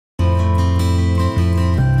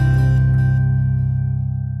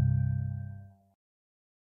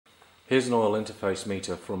Here's an oil interface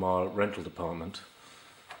meter from our rental department.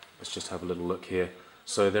 Let's just have a little look here.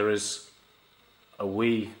 So there is a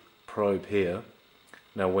wee probe here.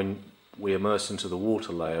 Now when we immerse into the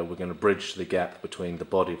water layer, we're going to bridge the gap between the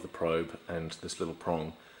body of the probe and this little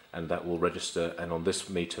prong, and that will register, and on this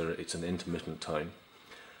meter it's an intermittent tone.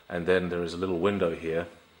 And then there is a little window here,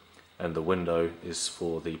 and the window is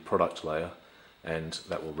for the product layer, and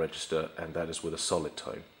that will register, and that is with a solid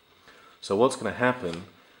tone. So what's going to happen,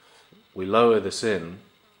 we lower this in,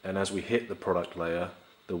 and as we hit the product layer,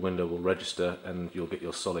 the window will register and you'll get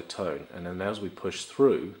your solid tone. And then as we push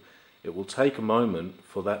through, it will take a moment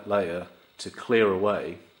for that layer to clear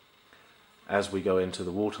away as we go into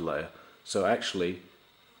the water layer. So actually,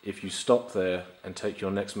 if you stop there and take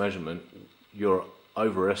your next measurement, you're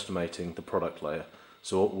overestimating the product layer.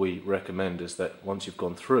 So what we recommend is that once you've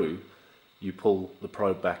gone through, you pull the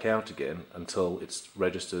probe back out again until it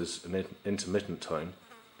registers an intermittent tone,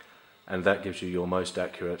 and that gives you your most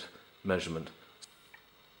accurate measurement.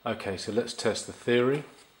 Okay, so let's test the theory.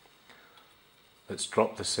 Let's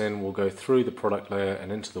drop this in, we'll go through the product layer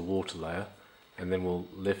and into the water layer, and then we'll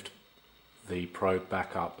lift the probe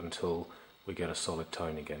back up until we get a solid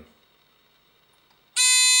tone again.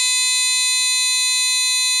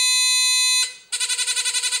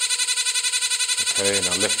 Okay,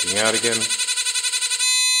 now lifting out again.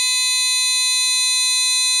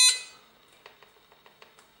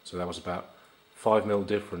 So that was about 5 mil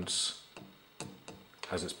difference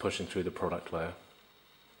as it's pushing through the product layer.